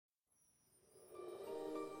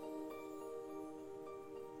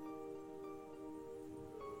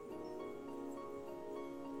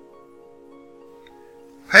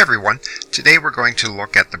Hi everyone, today we're going to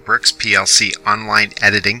look at the BRX PLC online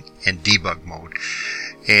editing and debug mode.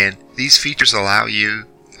 And these features allow you,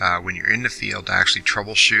 when you're in the field, to actually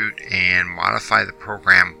troubleshoot and modify the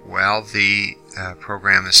program while the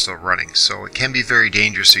program is still running. So it can be very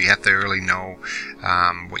dangerous, so you have to really know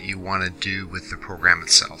what you want to do with the program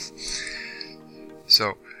itself.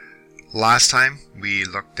 So last time we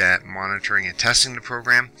looked at monitoring and testing the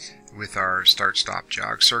program with our start stop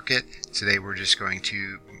jog circuit. Today we're just going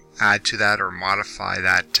to add to that or modify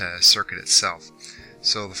that circuit itself.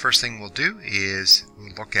 So the first thing we'll do is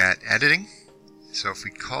we'll look at editing. So if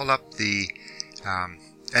we call up the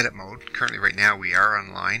edit mode, currently right now we are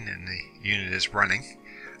online and the unit is running.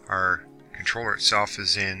 Our controller itself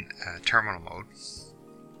is in terminal mode.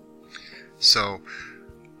 So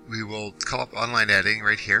we will call up online editing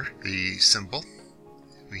right here, the symbol.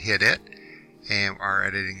 We hit it and our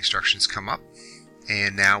editing instructions come up,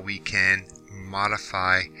 and now we can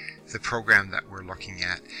modify the program that we're looking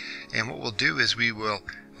at. And what we'll do is we will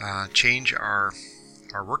change our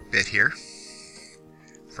work bit here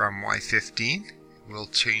from Y15. We'll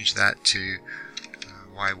change that to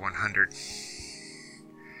Y100,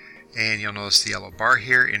 and you'll notice the yellow bar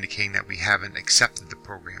here indicating that we haven't accepted the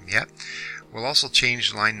program yet. We'll also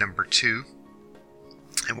change line number 2,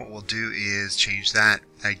 and what we'll do is change that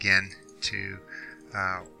again to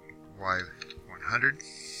Y100.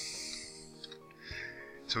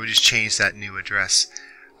 So we just change that new address.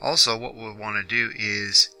 Also, what we'll want to do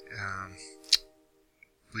is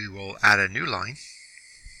we will add a new line,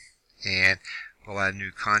 and we'll add a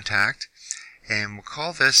new contact, and we'll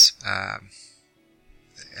call this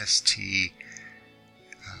ST4,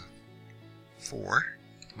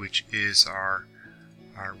 which is our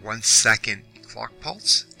 1 second clock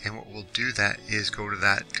pulse. And what we'll do that is go to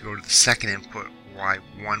the second input,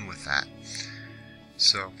 Y1, with that.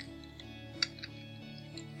 So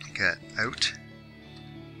get out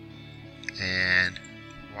and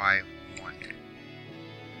Y1.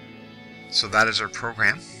 So that is our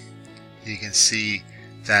program. You can see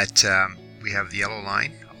that we have the yellow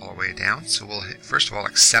line all the way down. So we'll first of all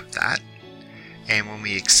accept that, and when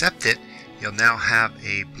we accept it, you'll now have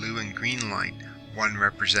a blue and green line, one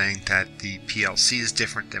representing that the PLC is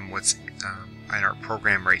different than what's in our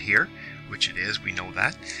program right here, which it is, we know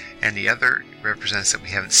that, and the other represents that we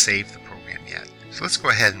haven't saved the program yet. So let's go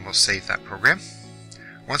ahead and we'll save that program.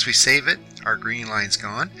 Once we save it, our green line's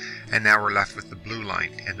gone, and now we're left with the blue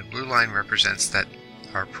line, and the blue line represents that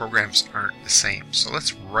our programs aren't the same. So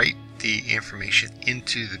let's write the information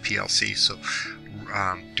into the PLC, so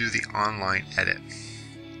do the online edit.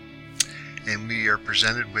 And we are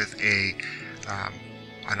presented with an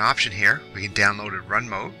option here. We can download a run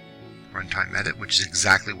mode, runtime edit, which is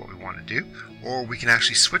exactly what we want to do, or we can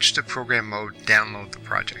actually switch to program mode, download the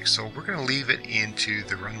project. So we're going to leave it into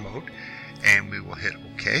the run mode, and we will hit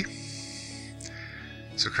OK.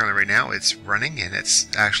 So currently right now it's running and it's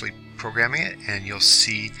actually programming it, and you'll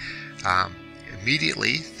see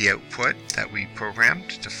immediately the output that we programmed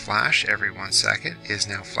to flash every 1 second is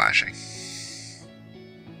now flashing.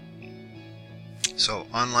 So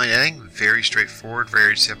online editing, very straightforward,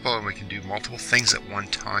 very simple, and we can do multiple things at one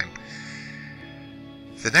time.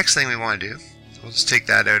 The next thing we want to do, we'll just take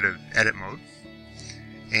that out of edit mode,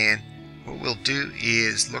 and what we'll do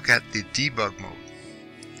is look at the debug mode,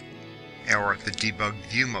 or the debug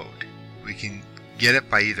view mode. We can get it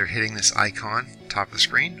by either hitting this icon top of the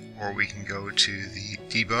screen, or we can go to the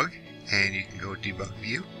debug and you can go debug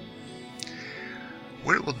view.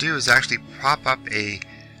 What it will do is actually pop up a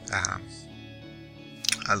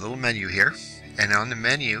little menu here, and on the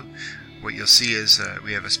menu what you'll see is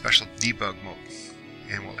we have a special debug mode,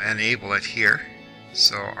 and we'll enable it here.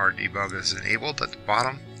 So our debug is enabled at the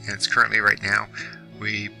bottom, and it's currently right now.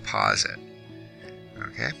 We pause it.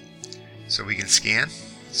 Okay, so we can scan.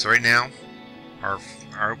 So right now our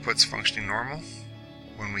output's functioning normal.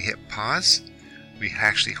 When we hit pause, we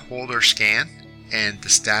actually hold our scan, and the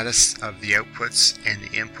status of the outputs and the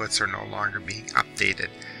inputs are no longer being updated.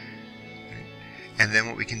 And then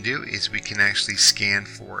what we can do is we can actually scan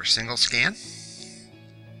for a single scan.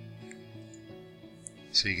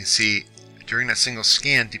 So you can see during that single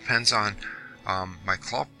scan depends on my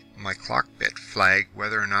clock bit flag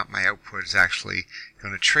whether or not my output is actually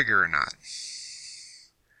going to trigger or not.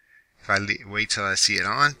 If I wait till I see it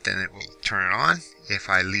on, then it will turn it on. If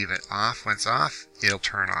I leave it off when it's off, it'll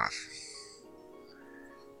turn off.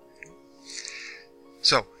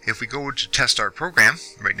 So if we go to test our program,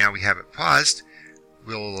 right now we have it paused,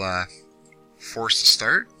 we'll force the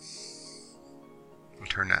start. We'll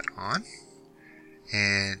turn that on,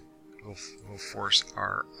 and we'll force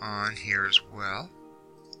our on here as well.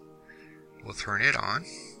 we'll turn it on.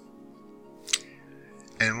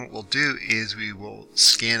 And what we'll do is we will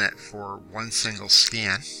scan it for one single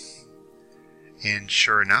scan. And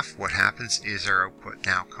sure enough, what happens is our output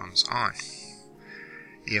now comes on.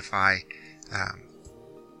 If I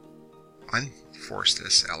unforce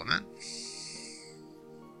this element,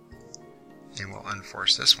 and we'll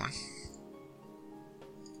unforce this one.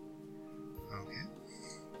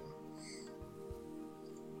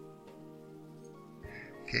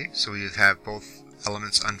 Okay, so we have both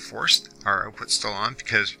elements unforced. Our output's still on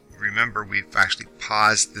because remember we've actually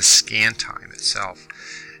paused the scan time itself.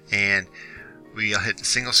 And we'll hit the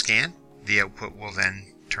single scan, the output will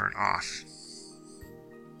then turn off.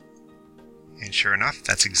 And sure enough,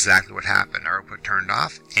 that's exactly what happened. Our output turned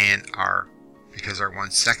off, and because our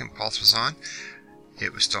 1 second pulse was on,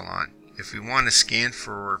 it was still on. If we want to scan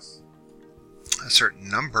for a certain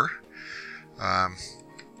number,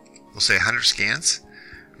 we'll say 100 scans,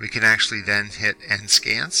 we can actually then hit end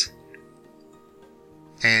scans,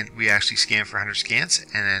 and we actually scan for 100 scans,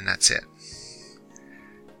 and then that's it.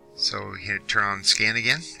 So we hit turn on scan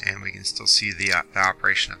again, and we can still see the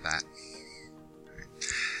operation of that.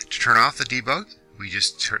 To turn off the debug, we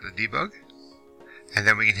just hit the debug, and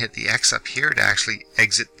then we can hit the X up here to actually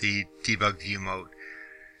exit the debug view mode.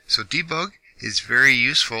 So debug is very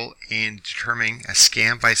useful in determining a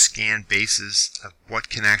scan by scan basis of what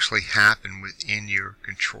can actually happen within your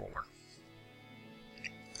controller.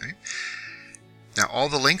 Okay. Now all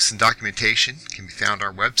the links and documentation can be found on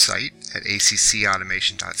our website at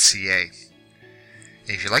accautomation.ca.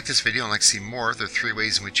 If you like this video and like to see more, there are 3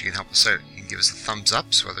 ways in which you can help us out. You can give us a thumbs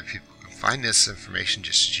up so other people can find this information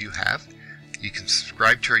just as you have. You can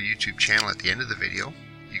subscribe to our YouTube channel at the end of the video.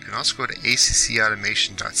 You can also go to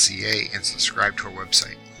accautomation.ca and subscribe to our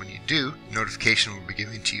website. When you do, notification will be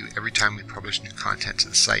given to you every time we publish new content to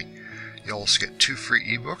the site. You'll also get 2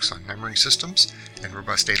 free ebooks on memory systems and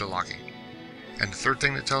robust data logging. And the third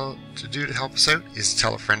thing to do to help us out is to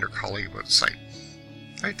tell a friend or colleague about the site.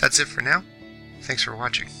 Alright, that's it for now. Thanks for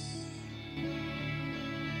watching.